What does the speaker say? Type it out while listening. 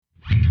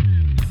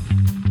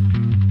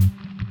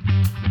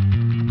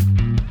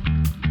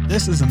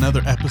This is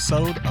another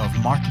episode of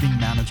Marketing,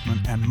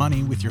 Management, and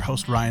Money with your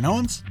host, Ryan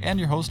Owens. And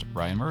your host,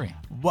 Brian Murray.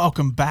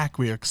 Welcome back.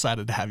 We are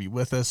excited to have you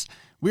with us.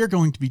 We are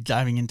going to be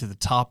diving into the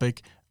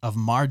topic of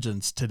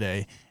margins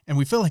today, and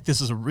we feel like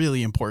this is a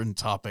really important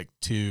topic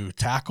to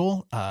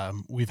tackle.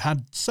 We've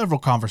had several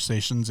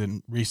conversations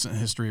in recent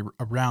history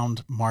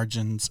around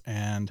margins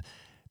and,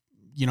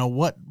 you know,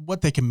 what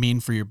they can mean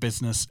for your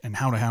business and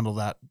how to handle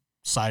that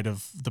side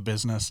of the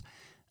business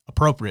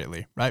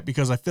appropriately, right?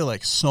 Because I feel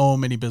like so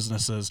many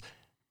businesses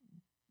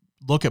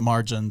look at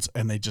margins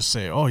and they just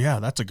say, oh yeah,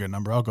 that's a good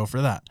number, I'll go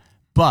for that.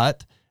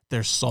 But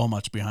there's so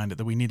much behind it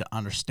that we need to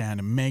understand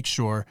and make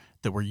sure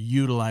that we're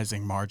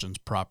utilizing margins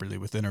properly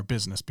within our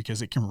business,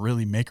 because it can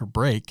really make or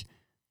break,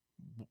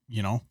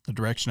 you know, the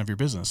direction of your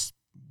business,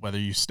 whether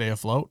you stay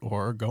afloat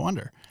or go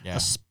under. Yeah.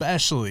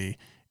 Especially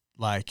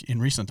like in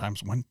recent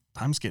times when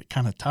times get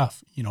kind of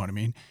tough, you know what I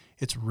mean?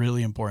 It's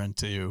really important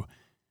to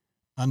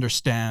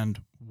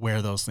understand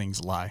where those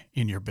things lie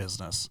in your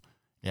business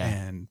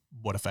and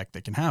what effect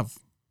they can have.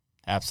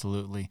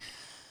 Absolutely.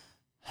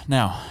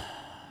 Now,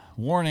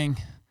 warning,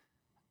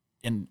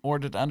 in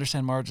order to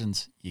understand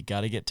margins, you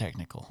got to get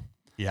technical.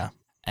 Yeah.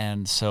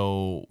 And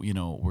so, you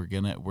know, we're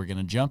going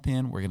to jump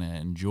in, we're going to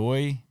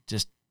enjoy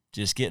just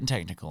getting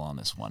technical on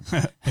this one.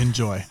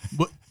 Enjoy.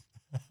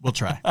 We'll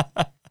try.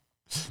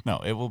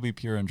 No, it will be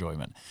pure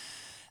enjoyment.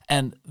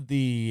 And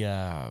the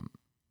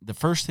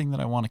first thing that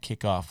I want to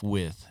kick off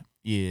with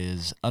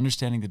is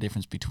understanding the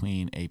difference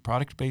between a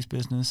product-based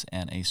business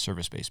and a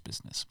service-based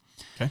business.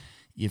 Okay.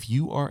 If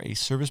you are a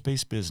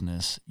service-based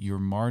business, your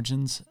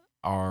margins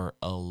are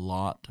a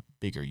lot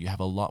bigger. You have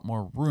a lot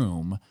more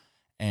room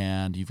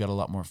and you've got a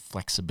lot more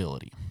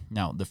flexibility.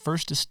 Now, the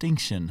first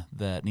distinction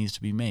that needs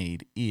to be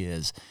made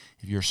is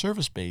if you're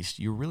service-based,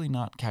 you're really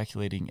not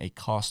calculating a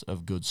cost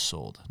of goods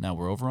sold. Now,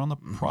 we're over on the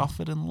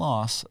profit and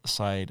loss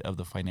side of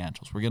the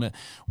financials. We're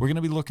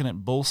gonna be looking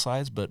at both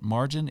sides, but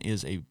margin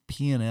is a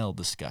P&L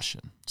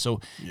discussion. So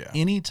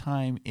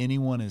anytime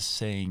anyone is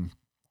saying,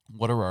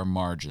 what are our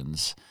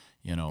margins?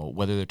 You know,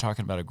 whether they're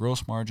talking about a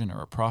gross margin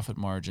or a profit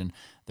margin,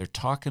 they're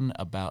talking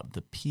about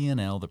the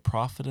P&L, the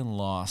profit and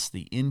loss,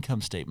 the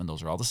income statement.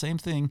 Those are all the same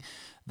thing.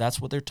 That's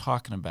what they're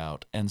talking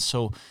about. And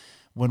so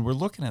when we're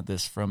looking at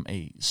this from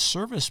a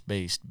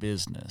service-based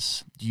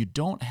business, you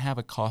don't have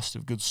a cost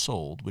of goods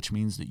sold, which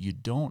means that you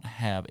don't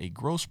have a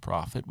gross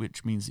profit,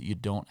 which means that you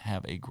don't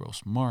have a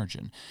gross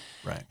margin.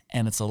 Right.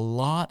 And it's a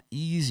lot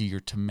easier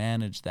to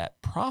manage that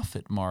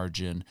profit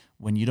margin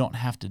when you don't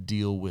have to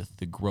deal with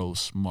the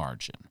gross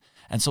margin.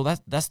 And so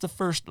that's the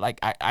first, like,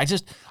 I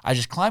just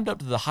climbed up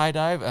to the high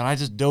dive and I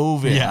just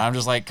dove in. Yeah. I'm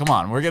just like, come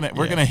on, we're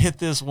gonna hit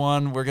this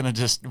one. We're gonna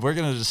just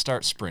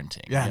start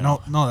sprinting. Yeah, you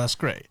know? No, that's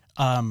great.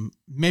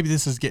 Maybe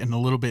this is getting a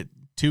little bit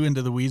too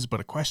into the weeds, but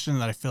a question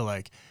that I feel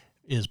like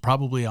is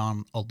probably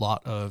on a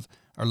lot of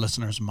our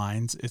listeners'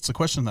 minds. It's a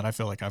question that I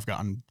feel like I've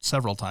gotten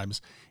several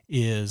times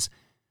is,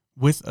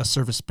 with a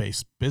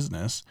service-based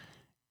business,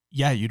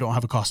 yeah, you don't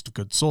have a cost of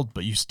goods sold,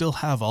 but you still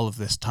have all of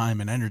this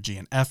time and energy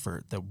and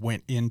effort that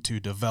went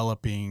into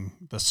developing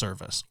the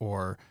service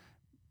or,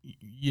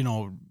 you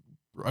know,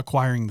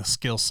 acquiring the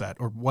skill set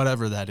or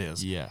whatever that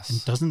is. Yes.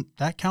 And doesn't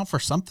that count for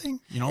something?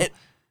 You know,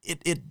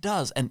 it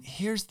does. And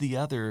here's the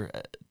other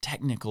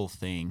technical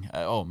thing.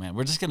 Oh man,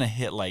 we're just going to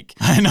hit like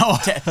I know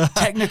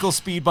technical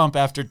speed bump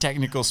after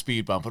technical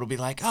speed bump. It'll be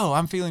like, oh,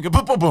 I'm feeling good.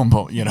 Boom, boom, boom,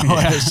 boom. You know,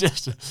 it's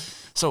just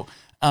so.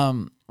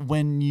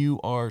 When you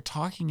are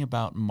talking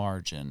about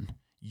margin,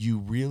 you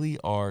really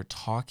are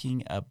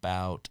talking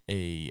about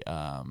a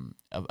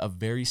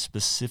very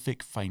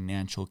specific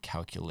financial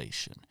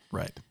calculation.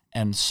 Right.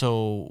 And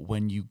so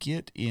when you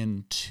get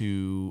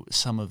into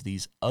some of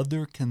these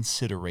other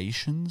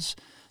considerations,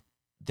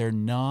 they're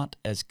not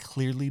as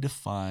clearly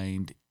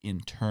defined in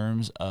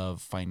terms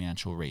of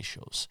financial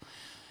ratios.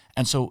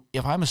 And so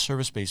if I'm a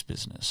service-based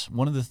business,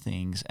 one of the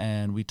things,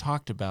 and we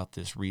talked about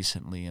this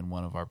recently in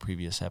one of our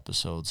previous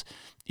episodes,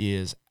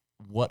 is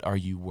what are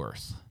you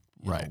worth?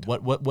 Right. You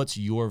know, what's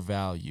your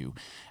value?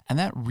 And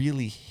that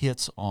really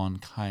hits on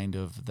kind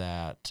of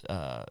that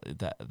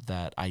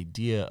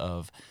idea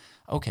of,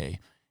 okay,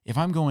 if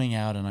I'm going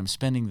out and I'm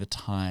spending the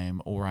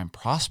time or I'm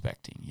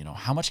prospecting, you know,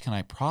 how much can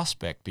I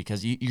prospect?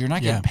 Because you're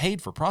not getting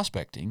paid for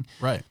prospecting.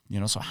 Right. You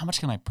know, so how much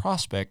can I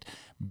prospect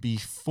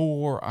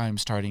before I'm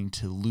starting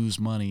to lose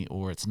money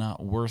or it's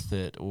not worth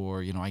it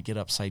or, you know, I get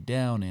upside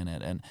down in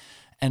it.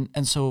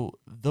 And so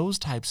those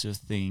types of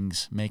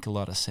things make a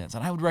lot of sense.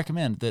 And I would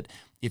recommend that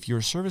if you're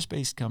a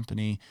service-based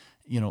company,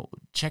 you know,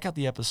 check out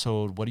the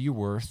episode, What Are You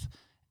Worth?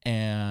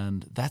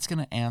 And that's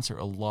going to answer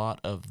a lot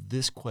of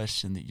this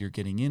question that you're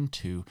getting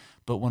into.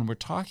 But when we're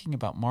talking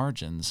about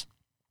margins,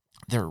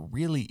 there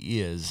really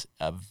is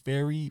a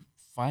very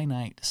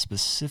finite,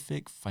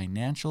 specific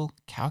financial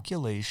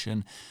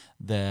calculation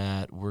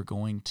that we're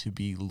going to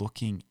be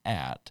looking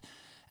at.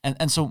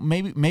 And so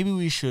maybe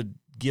we should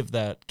give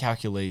that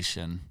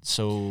calculation.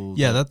 So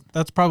yeah,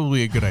 that's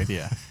probably a good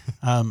idea.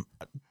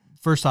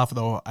 First off,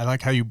 though, I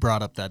like how you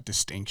brought up that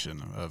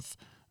distinction of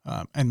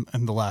and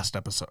the last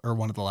episode, or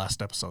one of the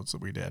last episodes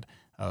that we did,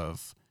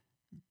 of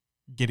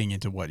getting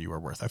into what you are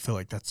worth. I feel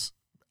like that's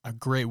a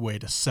great way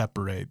to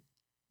separate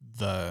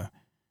the,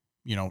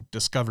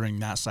 discovering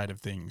that side of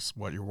things,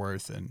 what you're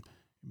worth, and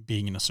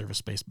being in a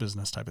service-based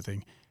business type of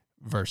thing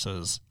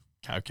versus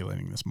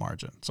calculating this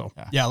margin. So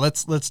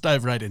let's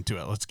dive right into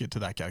it. Let's get to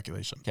that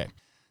calculation. Okay.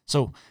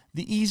 So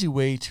the easy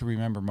way to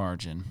remember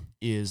margin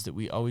is that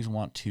we always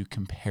want to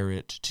compare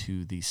it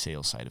to the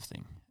sales side of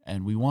thing.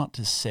 And we want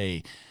to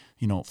say,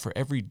 for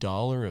every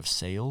dollar of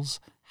sales,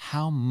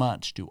 how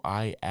much do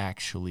I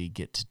actually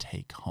get to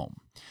take home?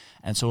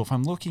 And so if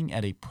I'm looking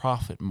at a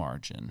profit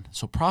margin,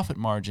 so profit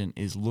margin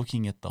is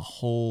looking at the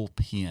whole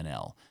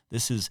P&L.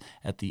 This is,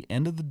 at the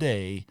end of the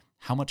day,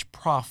 how much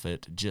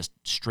profit, just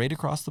straight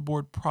across the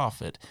board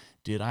profit,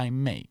 did I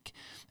make?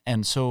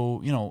 And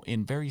so,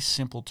 in very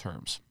simple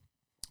terms,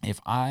 if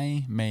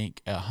I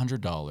make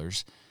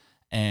 $100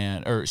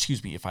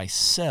 if I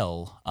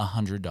sell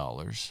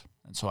 $100,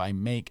 and so I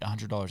make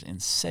 $100 in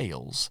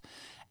sales,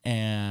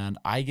 and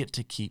I get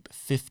to keep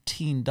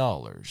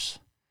 $15,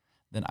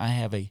 then I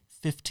have a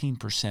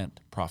 15%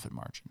 profit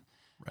margin.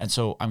 Right. And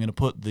so I'm going to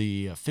put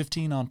the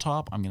 15 on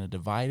top. I'm going to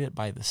divide it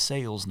by the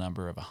sales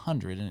number of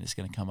 100, and it's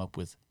going to come up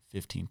with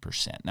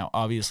 15%. Now,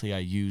 obviously, I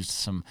used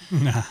some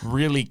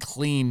really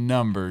clean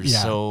numbers.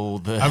 Yeah.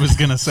 So I was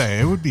going to say,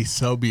 it would be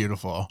so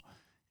beautiful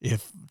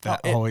if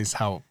that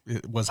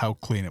how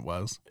clean it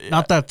was.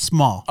 Not that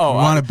small. Oh, we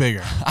want it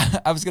bigger.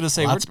 I was going to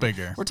say, lots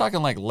bigger. We're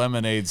talking like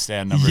lemonade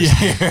stand numbers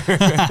here.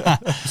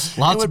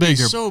 Lots it would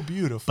bigger. Be so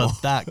beautiful.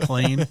 But that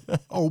clean,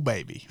 oh,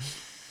 baby.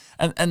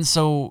 And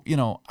so,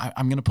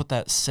 I'm going to put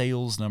that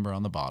sales number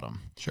on the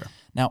bottom. Sure.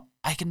 Now,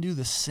 I can do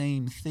the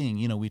same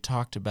thing. We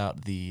talked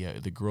about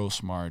the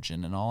gross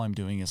margin, and all I'm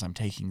doing is I'm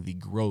taking the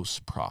gross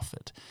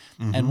profit.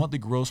 Mm-hmm. And what the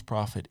gross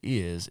profit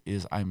is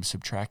I'm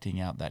subtracting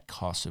out that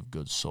cost of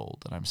goods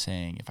sold. And I'm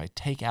saying, if I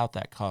take out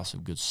that cost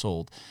of goods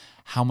sold,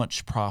 how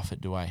much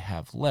profit do I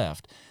have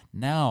left?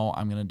 Now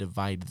I'm going to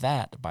divide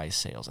that by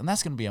sales. And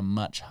that's going to be a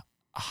much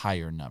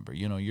higher number.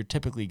 You're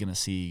typically going to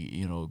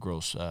see,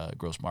 gross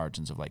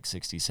margins of like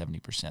 60,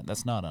 70%.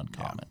 That's not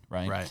uncommon,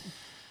 right? Right.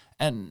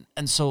 And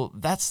so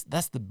that's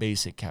the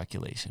basic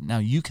calculation. Now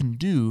you can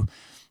do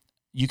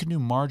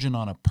margin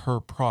on a per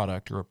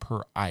product or a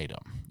per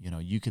item.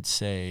 You could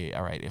say,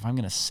 all right, if I'm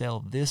going to sell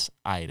this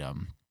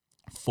item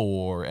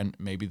for, and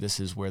maybe this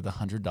is where the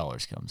 $100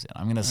 comes in.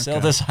 I'm going to sell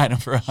this item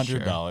for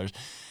 $100. Sure.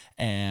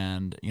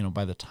 And,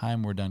 by the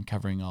time we're done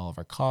covering all of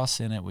our costs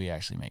in it, we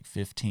actually make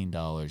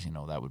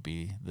 $15. That would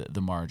be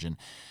the margin.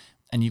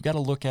 And you've got to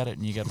look at it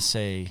and you got to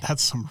say,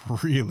 that's some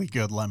really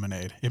good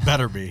lemonade. It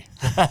better be.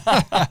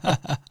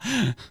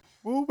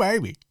 Oh,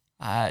 baby.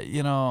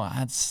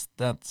 That's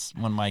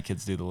when my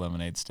kids do the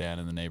lemonade stand,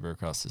 and the neighbor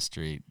across the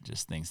street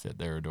just thinks that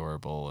they're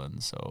adorable.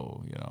 And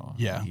so,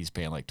 he's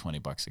paying like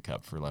 $20 a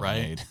cup for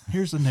lemonade. Right.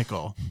 Here's a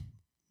nickel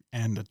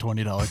and a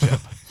 $20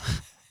 tip.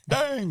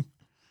 Dang.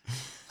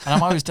 And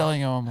I'm always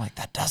telling him, I'm like,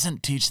 that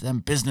doesn't teach them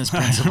business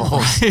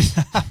principles.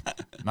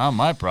 Not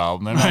my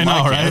problem. They're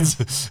not my kids.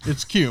 Right?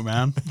 It's cute,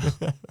 man.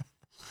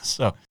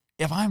 So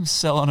if I'm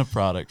selling a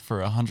product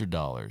for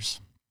 $100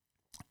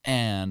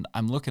 and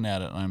I'm looking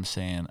at it and I'm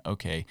saying,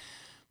 okay,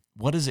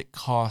 what does it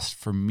cost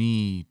for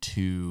me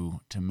to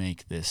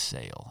make this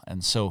sale?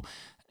 And so,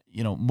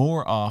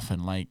 more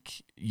often,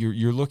 like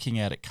you're looking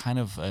at it kind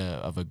of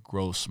a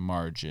gross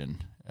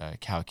margin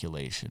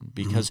calculation,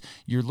 because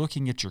you're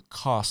looking at your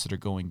costs that are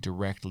going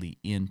directly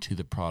into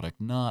the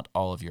product, not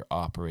all of your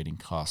operating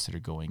costs that are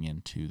going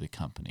into the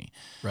company.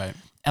 Right.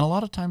 And a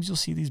lot of times you'll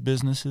see these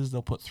businesses,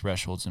 they'll put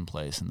thresholds in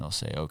place and they'll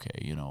say,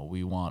 okay,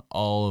 we want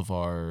all of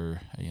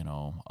our,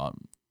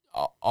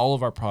 all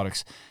of our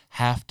products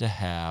have to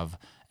have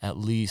at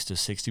least a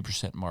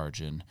 60%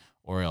 margin,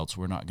 or else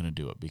we're not going to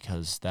do it,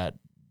 because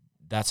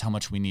that's how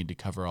much we need to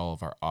cover all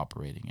of our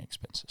operating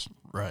expenses.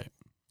 Right.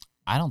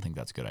 I don't think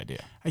that's a good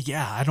idea.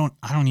 Yeah, I don't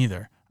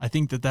either. I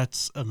think that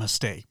that's a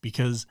mistake,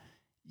 because,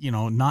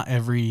 not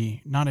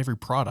every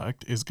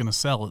product is going to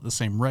sell at the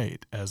same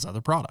rate as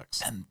other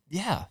products. And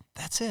yeah,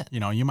 that's it.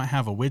 You might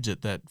have a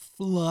widget that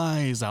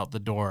flies out the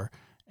door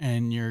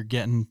and you're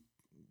getting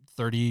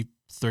 30,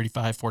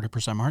 35,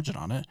 40% margin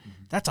on it.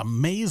 Mm-hmm. That's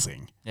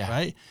amazing,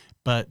 right?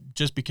 But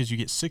just because you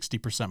get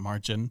 60%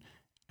 margin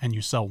and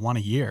you sell one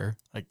a year,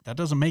 like, that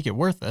doesn't make it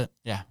worth it.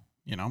 Yeah.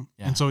 Yeah.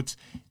 And so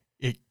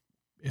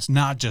it's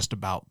not just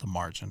about the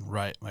margin,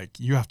 right? Like,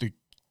 you have to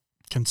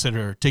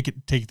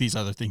take these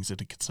other things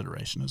into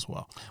consideration as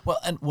well. Well,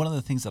 and one of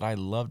the things that I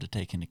love to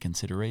take into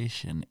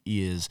consideration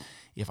is,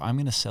 if I'm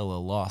going to sell a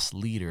loss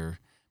leader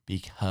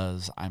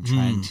because I'm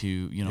trying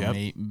to,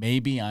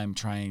 maybe I'm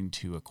trying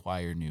to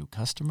acquire new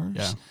customers.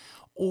 Yeah.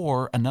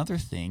 Or another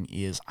thing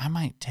is, I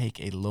might take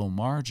a low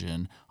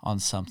margin on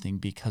something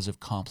because of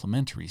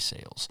complementary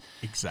sales.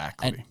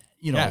 Exactly. And,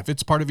 if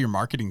it's part of your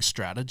marketing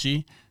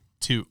strategy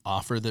to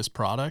offer this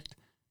product,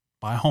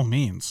 by all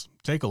means,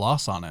 take a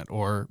loss on it,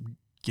 or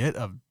get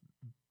a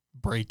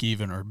break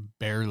even or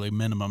barely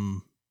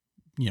minimum,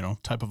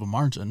 type of a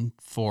margin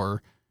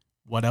for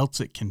what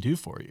else it can do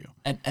for you.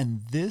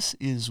 And this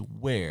is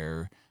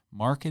where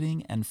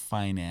marketing and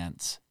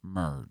finance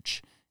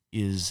merge,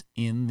 is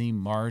in the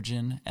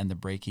margin and the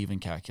break-even I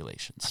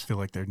calculations. feel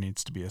like there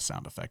needs to be a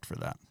sound effect for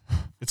that.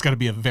 It's got to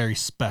be a very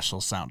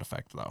special sound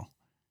effect, though.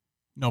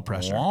 No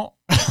pressure. Wah.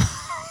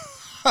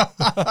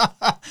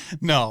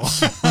 No.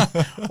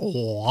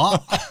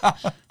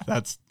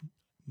 That's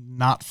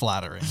not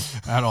flattering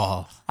at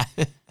all.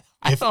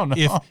 I don't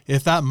know.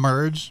 If that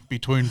merge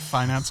between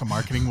finance and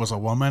marketing was a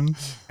woman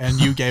and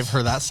you gave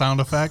her that sound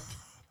effect,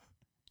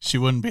 she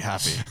wouldn't be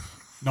happy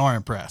nor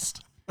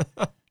impressed.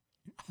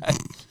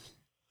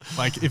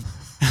 Like if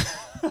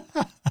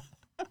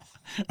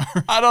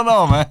I don't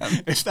know, man.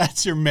 if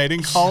that's your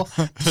mating call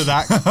to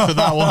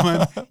that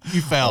woman,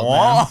 you failed,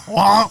 man.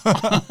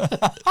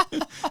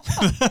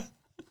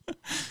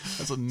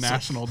 That's a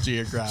National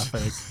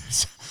Geographic.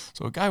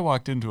 So a guy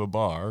walked into a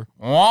bar.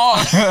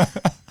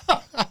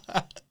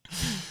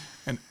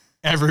 And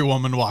every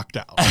woman walked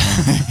out.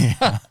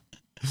 Yeah.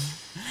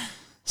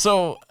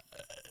 So,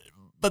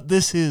 but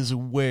this is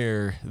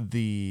where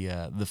the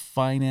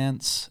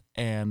finance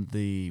and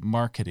the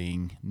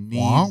marketing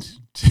need.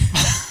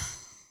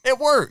 It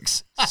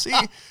works. See,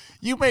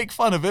 you make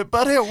fun of it,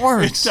 but it It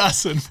works,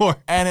 doesn't work.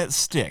 and it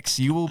sticks.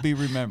 You will be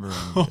remembering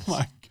Oh this.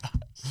 my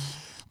God.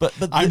 But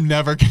I'm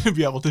never going to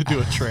be able to do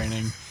a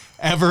training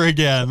ever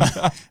again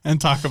and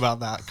talk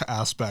about that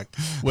aspect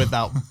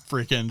without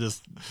freaking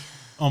just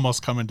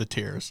almost coming to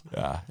tears.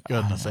 yeah,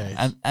 Goodness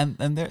sakes. and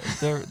there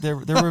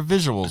were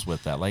visuals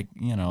with that, like,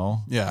 you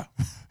know. Yeah.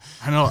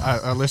 I know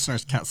our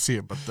listeners can't see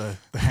it, but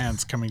the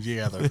hands coming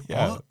together.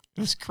 Yeah, What?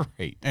 it was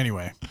great.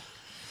 Anyway.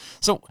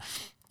 So,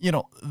 you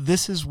know,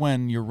 this is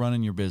when you're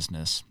running your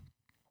business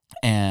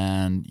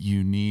and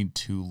you need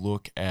to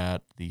look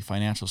at the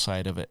financial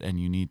side of it and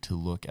you need to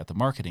look at the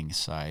marketing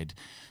side,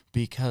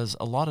 because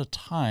a lot of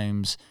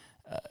times,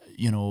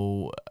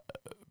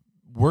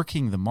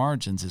 working the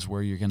margins is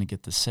where you're going to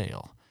get the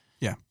sale.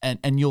 Yeah.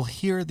 And you'll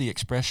hear the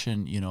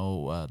expression,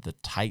 the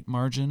tight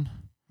margin.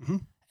 Mm-hmm.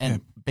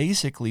 And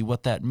basically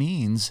what that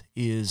means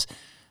is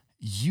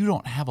you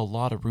don't have a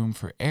lot of room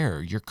for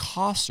error. Your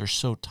costs are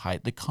so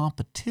tight. The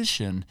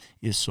competition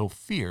is so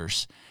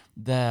fierce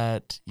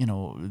that,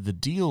 the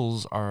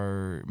deals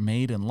are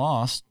made and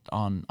lost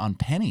on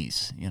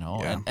pennies,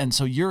 Yeah. and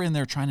so you're in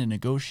there trying to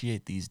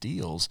negotiate these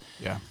deals.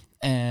 Yeah.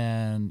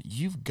 And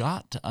you've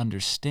got to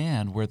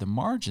understand where the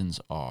margins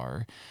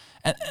are.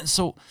 And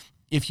so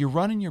if you're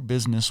running your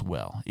business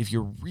well, if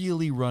you're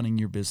really running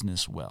your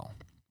business well,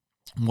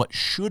 what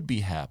should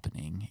be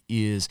happening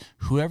is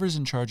whoever's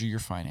in charge of your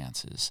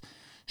finances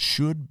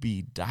should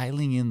be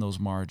dialing in those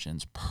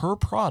margins per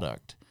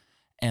product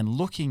and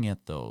looking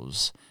at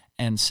those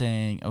and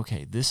saying,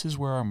 okay, this is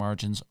where our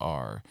margins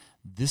are.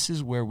 This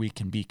is where we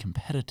can be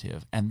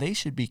competitive. And they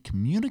should be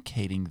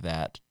communicating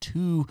that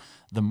to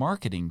the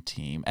marketing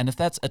team. And if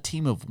that's a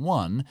team of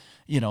one,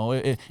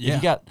 if you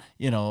got,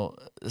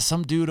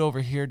 some dude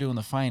over here doing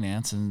the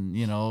finance and,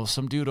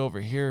 some dude over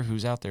here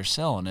who's out there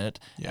selling it.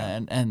 Yeah.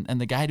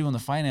 And the guy doing the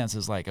finance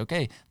is like,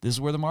 okay, this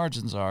is where the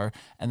margins are.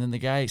 And then the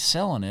guy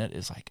selling it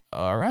is like,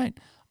 all right,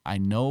 I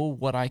know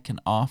what I can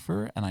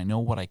offer and I know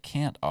what I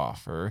can't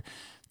offer.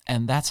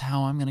 And that's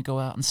how I'm going to go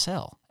out and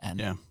sell.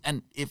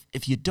 And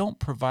if you don't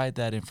provide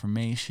that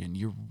information,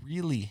 you're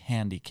really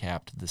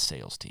handicapped the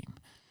sales team.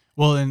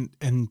 Well,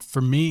 and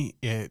for me,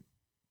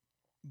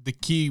 the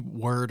key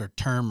word or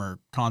term or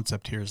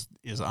concept here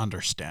is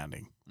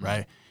understanding,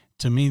 right?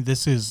 To me,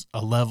 this is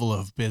a level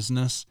of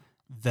business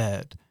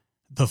that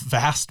the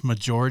vast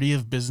majority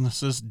of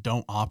businesses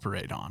don't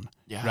operate on,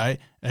 right?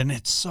 And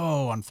it's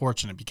so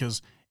unfortunate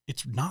because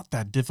it's not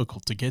that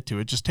difficult to get to.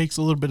 It just takes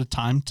a little bit of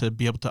time to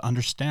be able to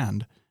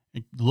understand,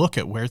 look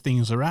at where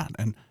things are at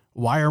and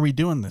why are we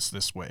doing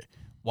this way?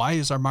 Why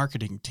is our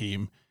marketing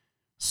team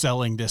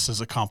selling this as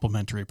a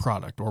complementary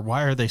product? Or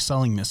why are they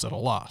selling this at a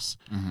loss?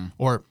 Mm-hmm.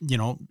 Or,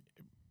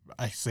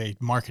 I say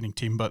marketing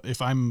team, but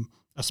if I'm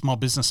a small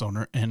business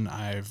owner and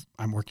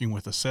I'm working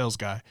with a sales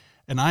guy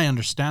and I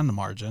understand the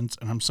margins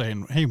and I'm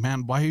saying, hey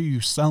man, why are you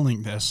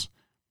selling this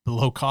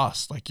below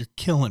cost? Like you're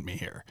killing me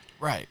here.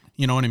 Right.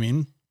 You know what I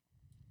mean?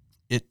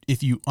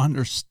 If you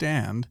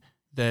understand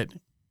that,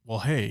 well,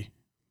 hey,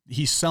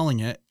 he's selling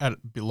it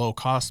at below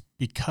cost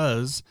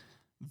because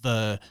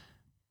the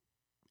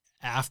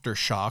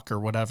aftershock or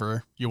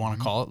whatever you want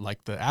to call it,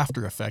 like the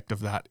after effect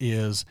of that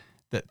is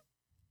that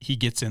he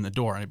gets in the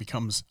door and it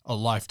becomes a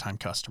lifetime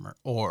customer,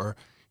 or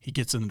he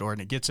gets in the door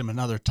and it gets him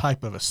another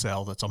type of a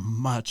sale that's a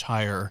much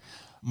higher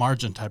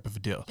margin type of a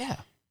deal. Yeah.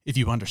 If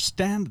you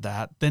understand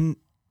that, then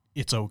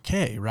it's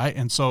okay, right?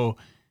 And so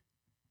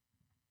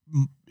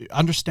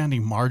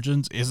understanding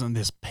margins isn't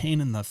this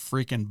pain in the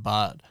freaking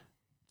butt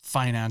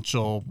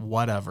financial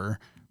whatever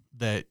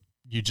that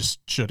you just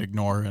should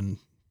ignore and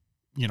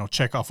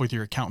check off with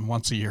your accountant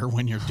once a year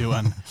when you're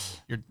doing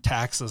your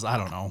taxes. I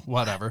don't know,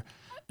 whatever.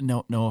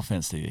 No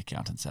offense to the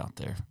accountants out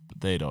there,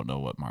 but they don't know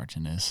what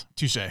margin is.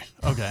 Touche.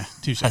 Okay,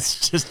 touche.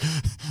 That's just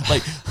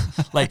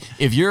like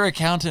if your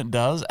accountant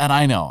does, and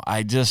I know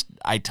I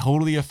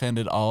totally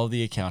offended all of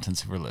the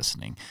accountants who are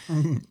listening.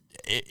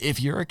 If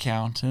your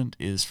accountant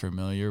is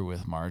familiar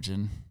with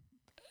margin,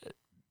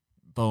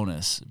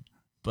 bonus,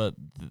 but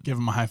Give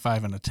them a high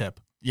five and a tip.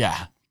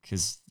 yeah,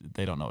 because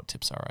they don't know what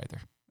tips are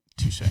either.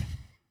 Touche.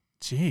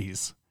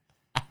 Jeez.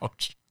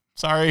 Ouch.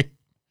 Sorry.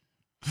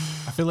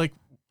 I feel like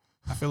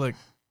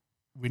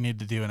we need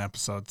to do an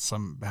episode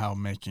somehow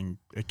making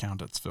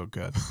accountants feel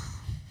good.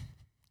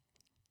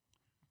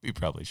 We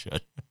probably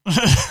should.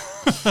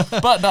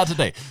 But not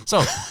today.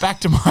 So back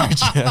to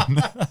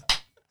margin.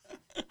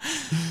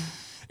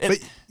 But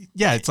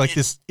yeah, it's like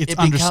this, it's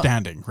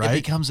understanding, right?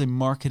 It becomes a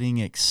marketing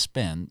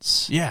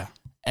expense. Yeah.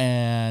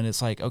 And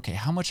it's like, okay,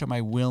 how much am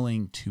I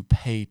willing to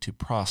pay to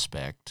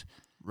prospect?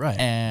 Right.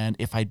 And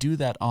if I do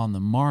that on the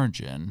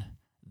margin,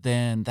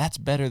 then that's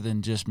better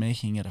than just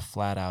making it a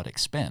flat out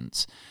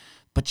expense.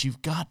 But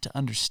you've got to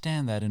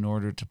understand that in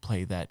order to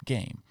play that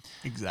game.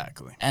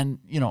 Exactly. And,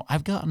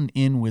 I've gotten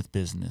in with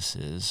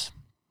businesses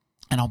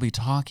and I'll be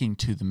talking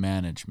to the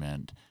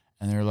management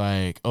and they're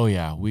like, oh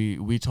yeah,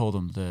 we told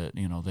them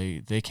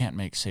that, they can't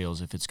make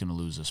sales if it's going to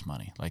lose us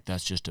money. Like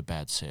that's just a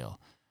bad sale.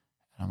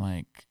 And I'm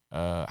like,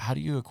 how do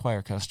you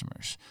acquire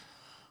customers?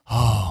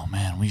 Oh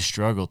man, we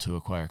struggle to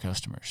acquire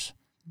customers.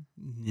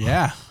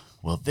 Yeah.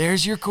 Well,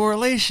 there's your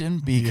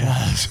correlation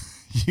because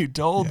you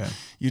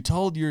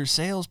told your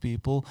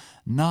salespeople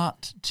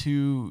not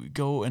to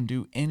go and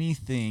do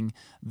anything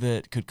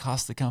that could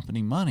cost the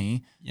company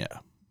money. Yeah.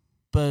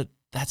 But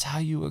that's how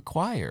you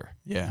acquire.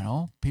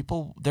 Yeah.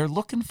 People, they're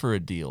looking for a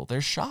deal.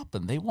 They're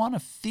shopping. They want to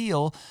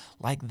feel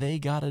like they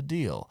got a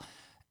deal.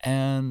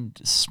 And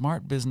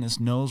smart business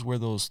knows where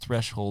those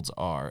thresholds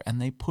are,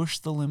 and they push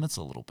the limits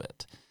a little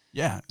bit.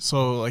 Yeah.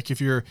 So like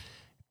if you're,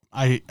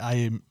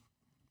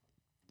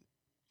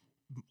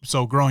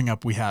 so growing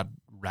up, we had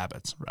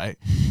rabbits, right?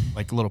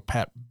 Like little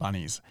pet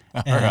bunnies.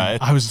 All And right.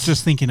 I was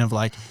just thinking of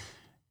like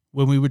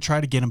when we would try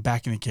to get them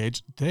back in the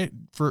cage,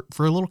 for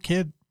a little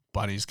kid,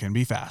 bunnies can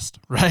be fast,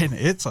 right?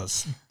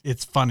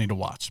 It's funny to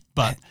watch,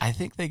 but I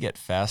think they get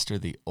faster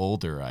the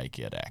older I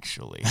get,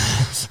 actually.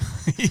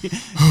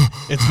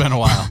 it's been a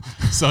while.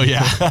 So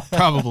yeah,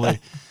 probably.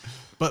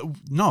 But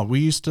no, we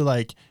used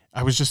to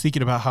I was just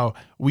thinking about how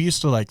we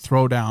used to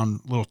throw down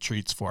little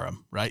treats for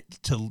them, right?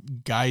 To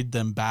guide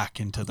them back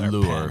into their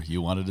lure. pen. You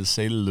wanted to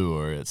say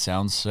lure. It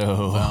sounds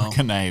so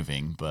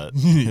conniving, but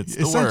it's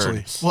the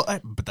essentially. word. Well,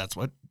 but that's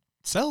what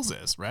sales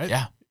is, right?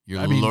 Yeah.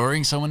 You're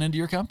luring someone into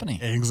your company.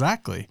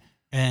 Exactly.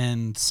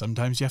 And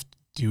sometimes you have to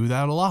do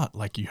that a lot.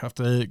 Like you have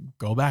to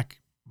go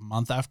back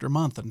month after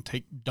month and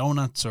take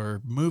donuts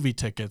or movie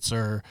tickets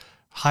or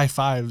high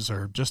fives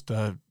or just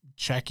a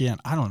check in.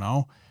 I don't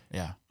know.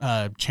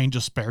 Yeah. Change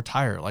a spare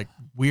tire. Like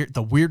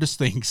the weirdest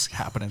things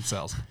happen in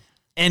sales.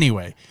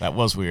 Anyway. That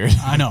was weird.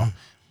 I know.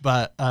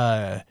 But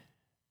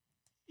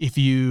if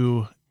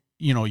you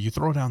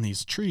throw down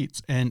these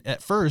treats and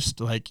at first,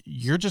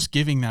 you're just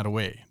giving that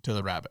away to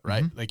the rabbit,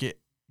 right? Mm-hmm.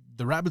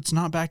 The rabbit's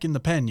not back in the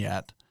pen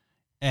yet.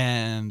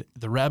 And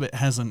the rabbit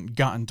hasn't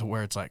gotten to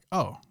where it's like,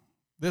 oh,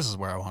 this is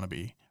where I want to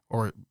be.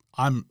 Or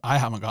I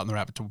haven't gotten the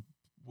rabbit to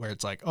where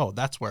it's like, oh,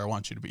 that's where I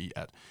want you to be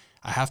yet.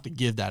 I have to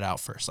give that out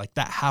first. Like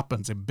that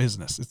happens in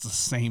business. It's the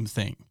same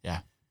thing. Yeah.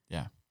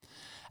 Yeah.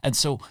 And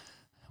so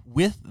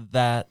with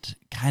that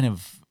kind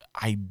of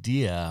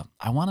idea,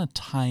 I want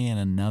to tie in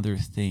another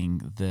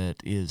thing that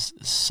is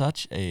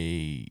such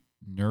a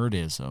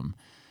nerdism,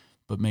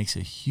 but makes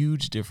a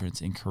huge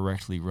difference in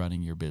correctly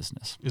running your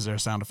business. Is there a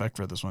sound effect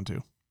for this one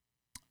too?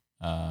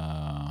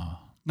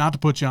 Not to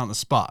put you on the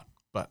spot,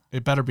 but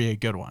it better be a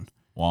good one.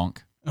 Wonk.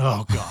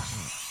 Oh, God.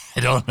 I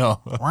don't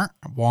know.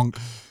 Wonk.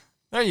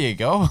 There you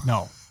go.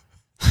 No.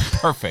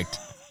 Perfect.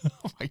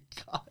 Oh, my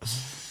God.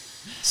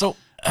 So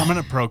I'm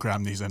going to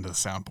program these into the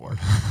soundboard.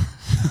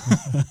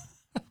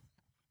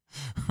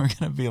 We're going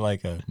to be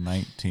like a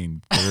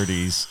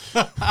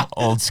 1930s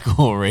old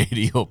school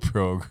radio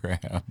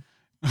program.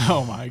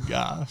 Oh, my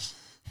gosh.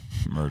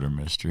 Murder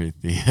Mystery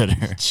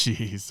Theater.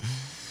 Jeez.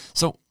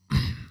 So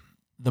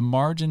the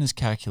margin is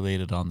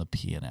calculated on the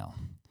P&L.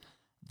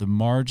 The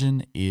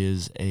margin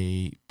is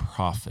a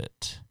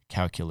profit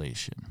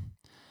calculation.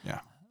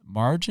 Yeah.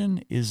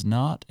 Margin is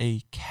not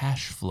a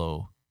cash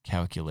flow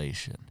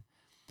calculation.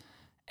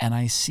 And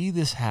I see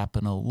this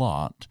happen a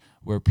lot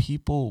where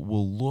people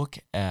will look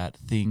at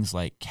things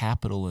like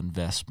capital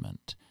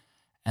investment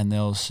and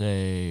they'll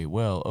say,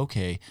 well,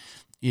 okay,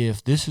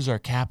 if this is our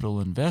capital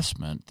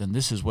investment, then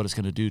this is what it's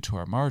going to do to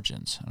our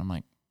margins. And I'm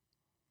like,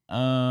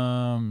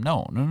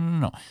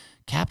 no.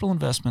 Capital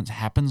investment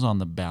happens on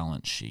the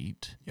balance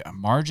sheet. Yeah.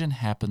 Margin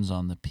happens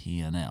on the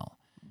P&L.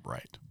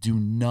 Right. Do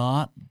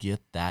not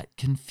get that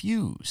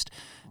confused.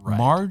 Right.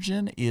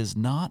 Margin is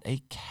not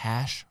a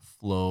cash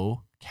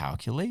flow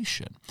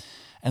calculation.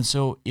 And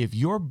so if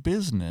your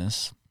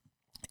business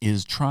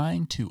is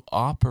trying to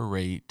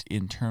operate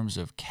in terms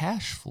of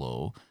cash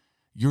flow,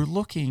 you're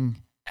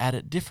looking at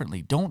it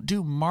differently. Don't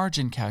do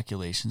margin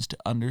calculations to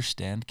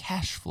understand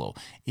cash flow.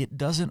 It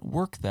doesn't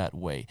work that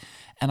way.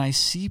 And I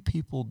see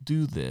people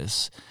do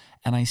this,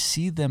 and I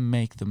see them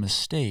make the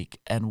mistake.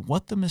 And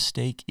what the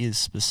mistake is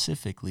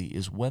specifically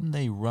is when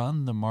they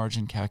run the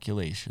margin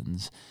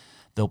calculations,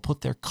 they'll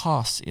put their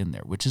costs in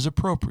there, which is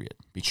appropriate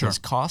because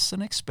costs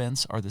and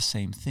expense are the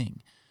same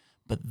thing.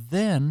 But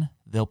then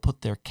they'll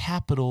put their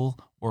capital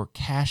or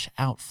cash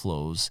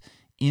outflows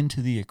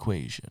into the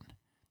equation.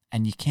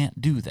 And you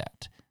can't do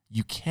that.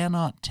 You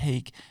cannot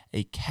take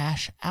a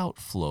cash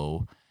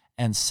outflow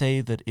and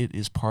say that it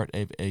is part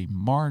of a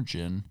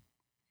margin,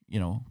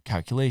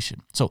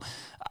 calculation. So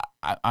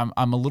I'm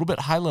a little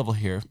bit high level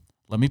here.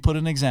 Let me put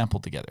an example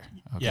together.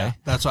 Okay. Yeah,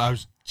 that's what I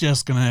was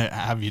just going to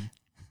have you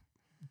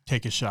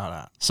take a shot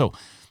at. So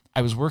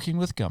I was working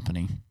with a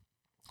company,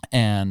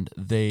 and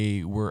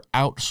they were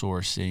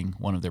outsourcing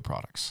one of their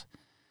products.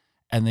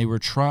 And they were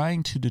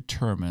trying to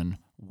determine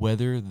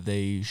whether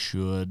they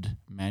should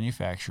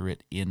manufacture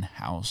it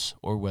in-house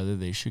or whether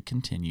they should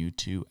continue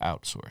to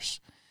outsource.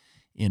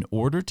 In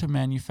order to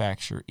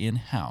manufacture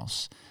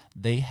in-house,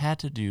 they had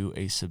to do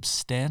a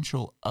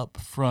substantial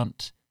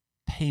upfront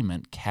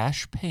payment,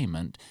 cash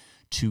payment,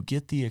 to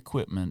get the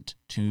equipment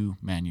to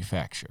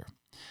manufacture.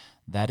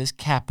 That is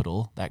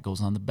capital that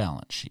goes on the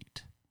balance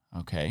sheet.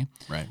 Okay?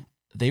 Right.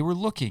 They were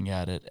looking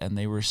at it and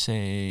they were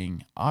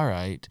saying, all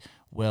right,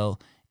 well,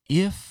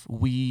 if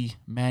we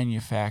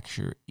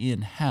manufacture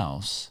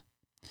in-house,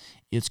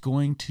 it's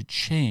going to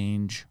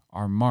change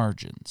our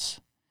margins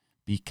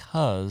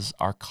because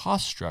our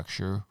cost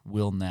structure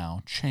will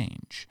now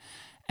change.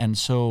 And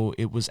so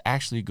it was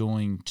actually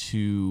going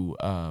to,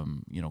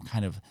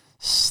 kind of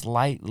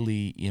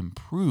slightly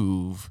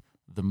improve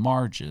the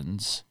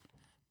margins,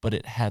 but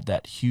it had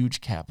that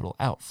huge capital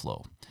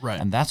outflow. Right.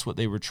 And that's what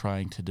they were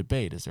trying to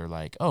debate is they're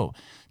like, oh,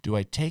 do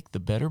I take the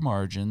better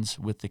margins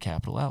with the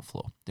capital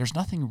outflow? There's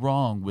nothing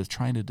wrong with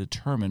trying to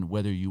determine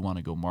whether you want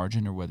to go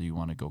margin or whether you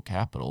want to go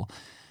capital,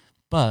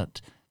 but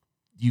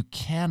you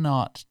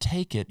cannot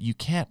take it. You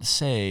can't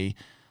say,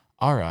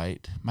 all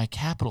right, my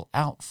capital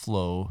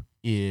outflow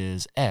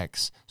is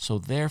X, so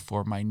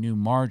therefore my new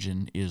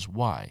margin is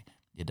Y.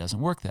 It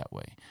doesn't work that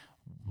way.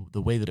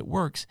 The way that it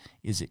works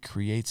is it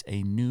creates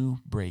a new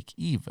break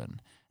even.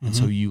 And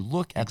so you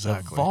look at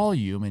the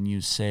volume and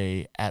you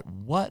say, at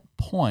what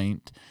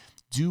point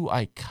do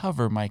I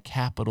cover my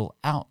capital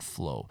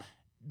outflow?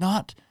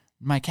 Not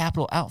my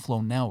capital outflow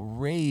now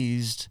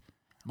raised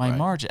my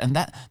margin. And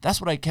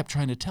that's what I kept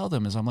trying to tell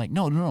them is I'm like,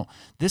 no.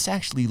 This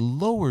actually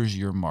lowers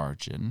your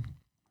margin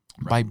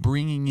by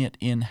bringing it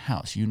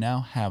in-house. You now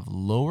have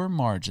lower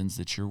margins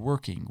that you're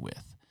working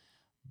with.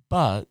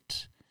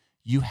 But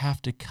you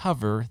have to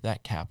cover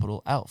that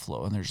capital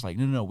outflow. And they're just like,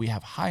 no, we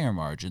have higher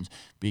margins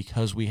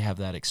because we have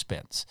that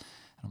expense.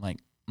 And I'm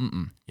like,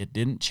 it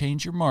didn't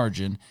change your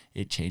margin.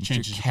 It changed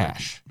your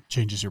cash.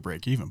 Changes your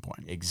break-even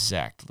point.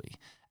 Exactly.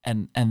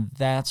 And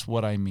that's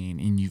what I mean.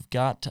 And you've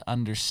got to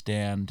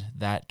understand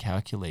that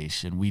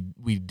calculation.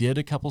 We did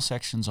a couple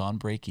sections on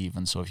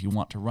break-even. So if you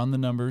want to run the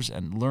numbers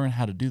and learn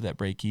how to do that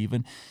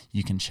break-even,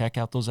 you can check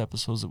out those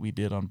episodes that we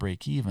did on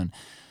break-even.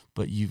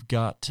 But you've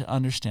got to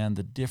understand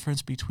the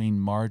difference between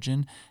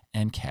margin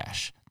and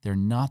cash. They're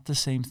not the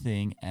same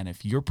thing. And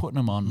if you're putting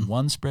them on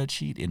one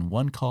spreadsheet in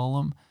one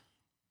column,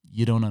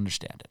 you don't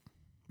understand it.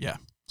 Yeah.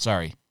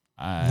 Sorry.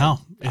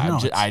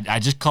 I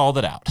just called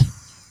it out.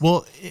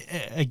 Well,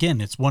 again,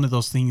 it's one of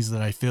those things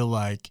that I feel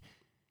like,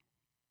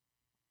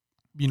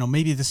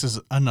 maybe this is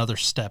another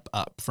step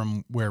up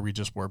from where we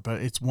just were,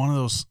 but it's one of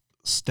those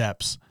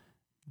steps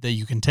that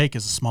you can take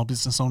as a small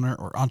business owner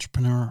or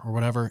entrepreneur or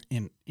whatever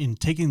in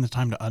taking the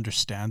time to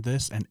understand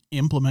this and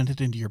implement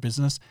it into your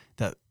business,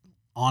 that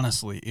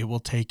honestly, it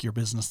will take your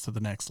business to the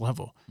next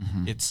level.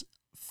 Mm-hmm. It's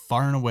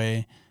far and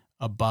away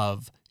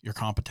above your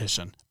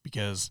competition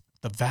because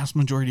the vast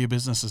majority of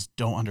businesses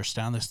don't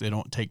understand this. They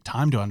don't take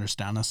time to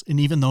understand this. And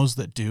even those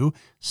that do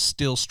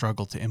still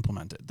struggle to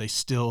implement it. They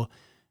still,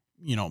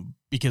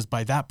 because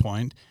by that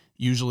point,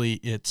 usually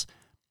it's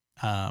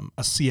a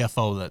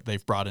CFO that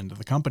they've brought into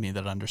the company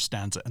that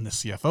understands it. And the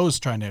CFO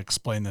is trying to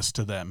explain this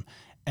to them.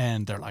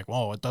 And they're like,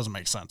 well, it doesn't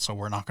make sense, so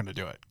we're not going to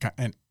do it.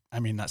 And I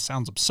mean, that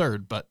sounds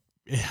absurd, but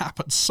it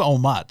happens so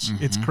much.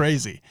 Mm-hmm. It's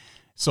crazy.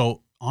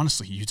 So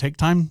honestly, you take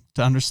time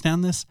to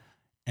understand this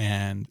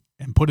and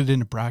put it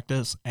into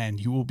practice, and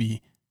you will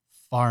be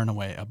far and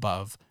away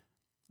above,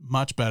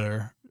 much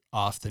better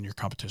off than your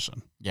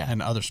competition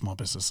and other small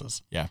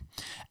businesses. Yeah.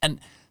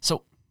 And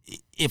so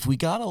if we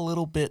got a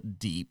little bit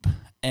deep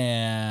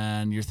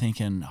and you're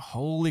thinking,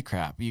 holy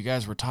crap, you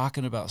guys were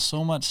talking about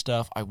so much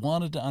stuff. I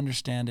wanted to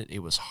understand it. It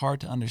was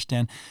hard to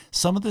understand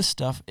some of this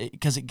stuff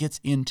because it gets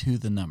into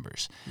the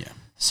numbers. Yeah.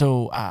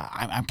 So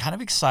I'm kind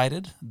of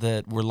excited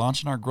that we're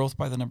launching our Growth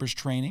by the Numbers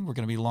training. We're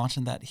going to be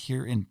launching that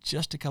here in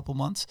just a couple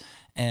months.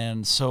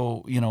 And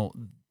so,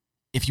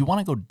 if you want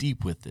to go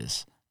deep with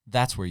this,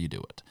 that's where you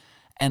do it.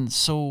 And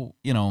so,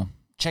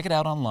 check it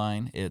out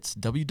online. It's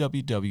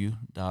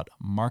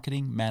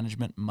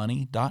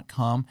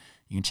www.marketingmanagementmoney.com.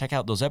 You can check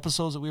out those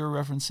episodes that we were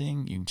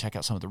referencing. You can check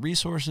out some of the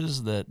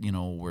resources that,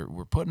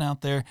 we're putting out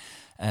there.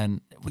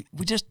 And we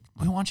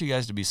want you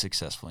guys to be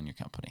successful in your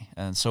company.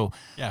 And so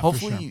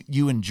hopefully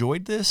you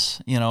enjoyed this.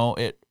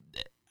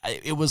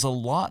 It was a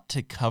lot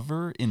to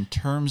cover in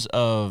terms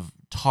of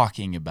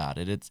talking about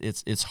it.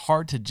 It's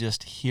hard to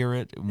just hear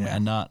it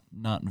and not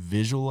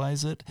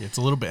visualize it. It's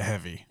a little bit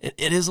heavy.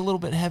 It is a little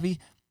bit heavy.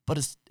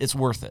 but it's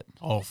worth it.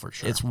 Oh, for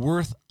sure. It's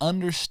worth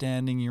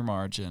understanding your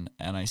margin.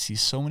 And I see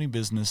so many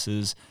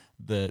businesses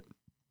that,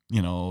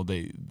 you know,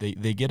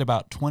 they get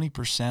about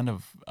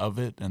 20% of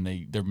it,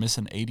 and they're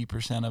missing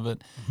 80% of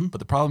it. Mm-hmm. But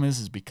the problem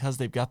is because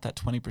they've got that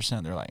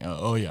 20%, they're like,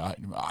 oh yeah,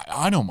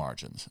 I know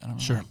margins. And I'm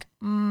Sure. like,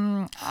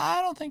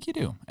 I don't think you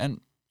do.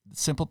 And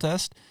simple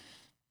test,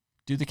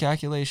 do the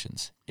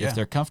calculations. Yeah. If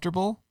they're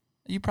comfortable,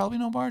 you probably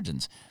know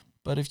margins.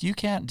 But if you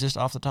can't just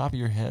off the top of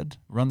your head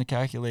run the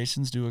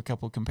calculations, do a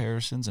couple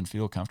comparisons, and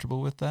feel comfortable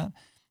with that,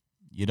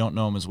 you don't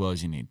know them as well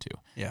as you need to.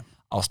 Yeah.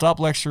 I'll stop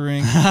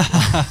lecturing.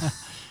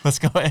 Let's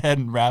go ahead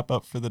and wrap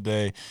up for the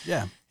day.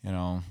 Yeah. You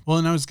know. Well,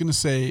 and I was going to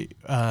say,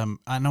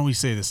 I know we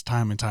say this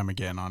time and time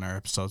again on our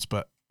episodes,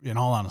 but in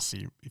all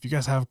honesty, if you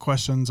guys have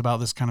questions about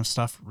this kind of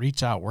stuff,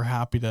 reach out. We're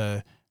happy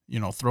to, you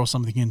know, throw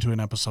something into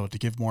an episode to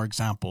give more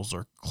examples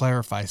or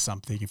clarify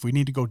something. If we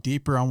need to go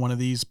deeper on one of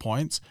these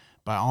points,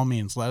 by all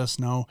means, let us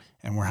know,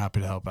 and we're happy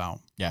to help out.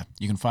 Yeah.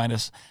 You can find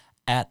us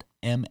at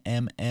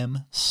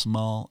MMM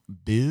Small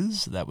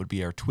Biz. That would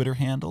be our Twitter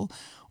handle.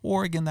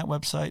 Or again, that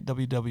website,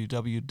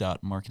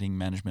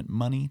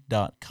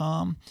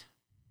 www.marketingmanagementmoney.com.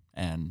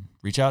 And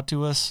reach out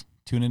to us.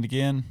 Tune in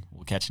again.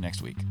 We'll catch you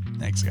next week.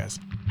 Thanks, guys.